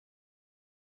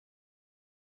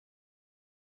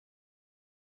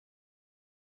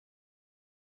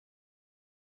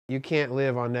You can't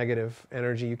live on negative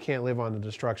energy. You can't live on the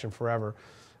destruction forever.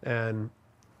 And,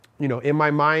 you know, in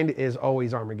my mind is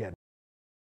always Armageddon.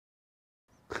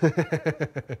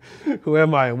 Who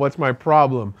am I and what's my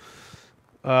problem?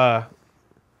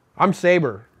 I'm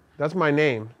Saber. That's my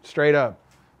name, straight up.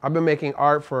 I've been making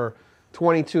art for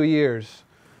 22 years.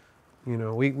 You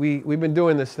know, we've been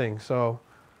doing this thing. So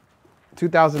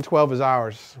 2012 is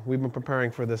ours. We've been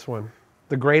preparing for this one.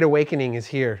 The Great Awakening is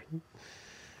here.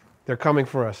 They're coming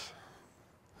for us.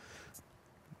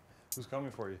 Who's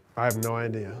coming for you? I have no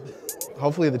idea.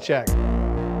 Hopefully the Czech.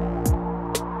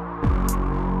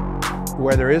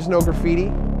 Where there is no graffiti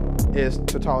is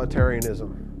totalitarianism,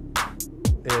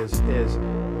 is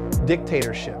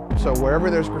dictatorship. So wherever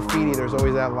there's graffiti, there's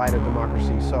always that light of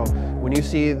democracy. So when you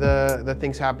see the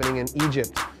things happening in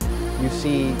Egypt, you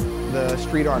see the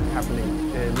street art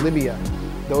happening in Libya.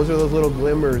 Those are those little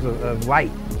glimmers of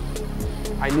light.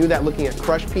 I knew that looking at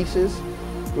crush pieces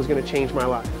was going to change my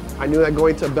life. I knew that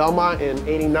going to Belmont in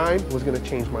 '89 was going to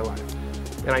change my life.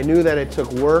 And I knew that it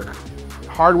took work,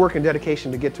 hard work and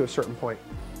dedication to get to a certain point.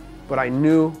 But I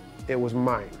knew it was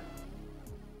mine.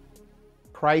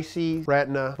 Crises,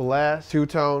 Retina, Bless,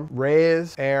 Two-Tone,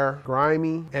 Reyes, Air,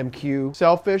 Grimy, MQ,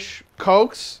 Selfish,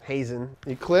 Cokes, Hazen,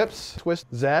 Eclipse, Twist,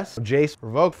 Zest, Jace,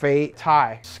 Revoke, Fate,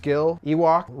 Ty, Skill,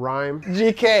 Ewok, Rhyme,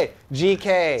 GK,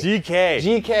 GK, GK.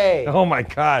 GK. Oh my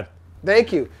God.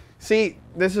 Thank you. See,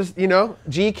 this is, you know,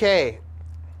 GK.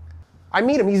 I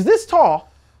meet him, he's this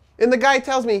tall, and the guy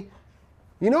tells me,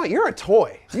 you know what, you're a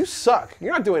toy. You suck.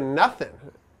 You're not doing nothing.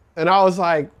 And I was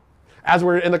like, as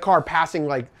we're in the car passing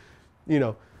like, you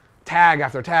know, tag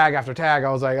after tag after tag,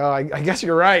 I was like, oh, I guess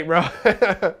you're right, bro.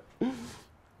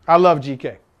 I love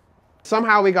GK.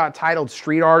 Somehow we got titled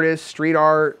street artist, street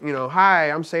art, you know,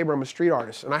 hi, I'm Saber, I'm a street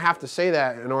artist. And I have to say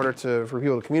that in order for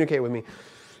people to communicate with me.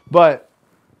 But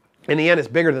in the end, it's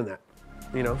bigger than that.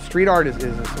 You know, street art is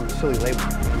some silly label.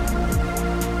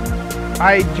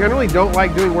 I generally don't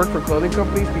like doing work for clothing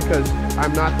companies because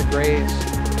I'm not the greatest,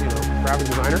 you know, graphic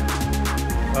designer.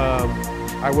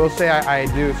 I will say I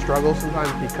do struggle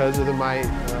sometimes because of my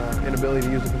inability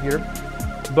to use the computer,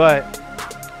 but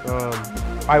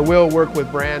I will work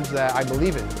with brands that I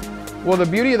believe in. Well, the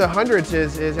beauty of the hundreds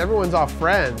is everyone's all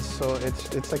friends, so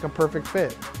it's like a perfect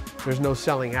fit. There's no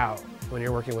selling out when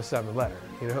you're working with 7-letter,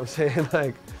 you know what I'm saying?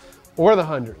 Like, or the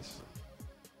hundreds.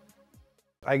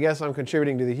 I guess I'm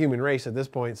contributing to the human race at this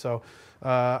point, so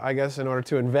I guess in order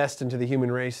to invest into the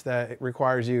human race, that it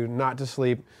requires you not to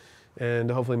sleep and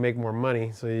to hopefully make more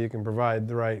money so you can provide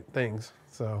the right things.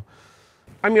 So,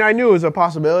 I mean, I knew it was a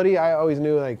possibility. I always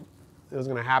knew like it was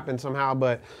gonna happen somehow,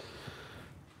 but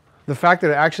the fact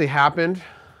that it actually happened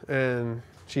and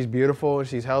she's beautiful and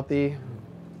she's healthy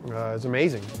is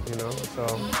amazing, you know, so.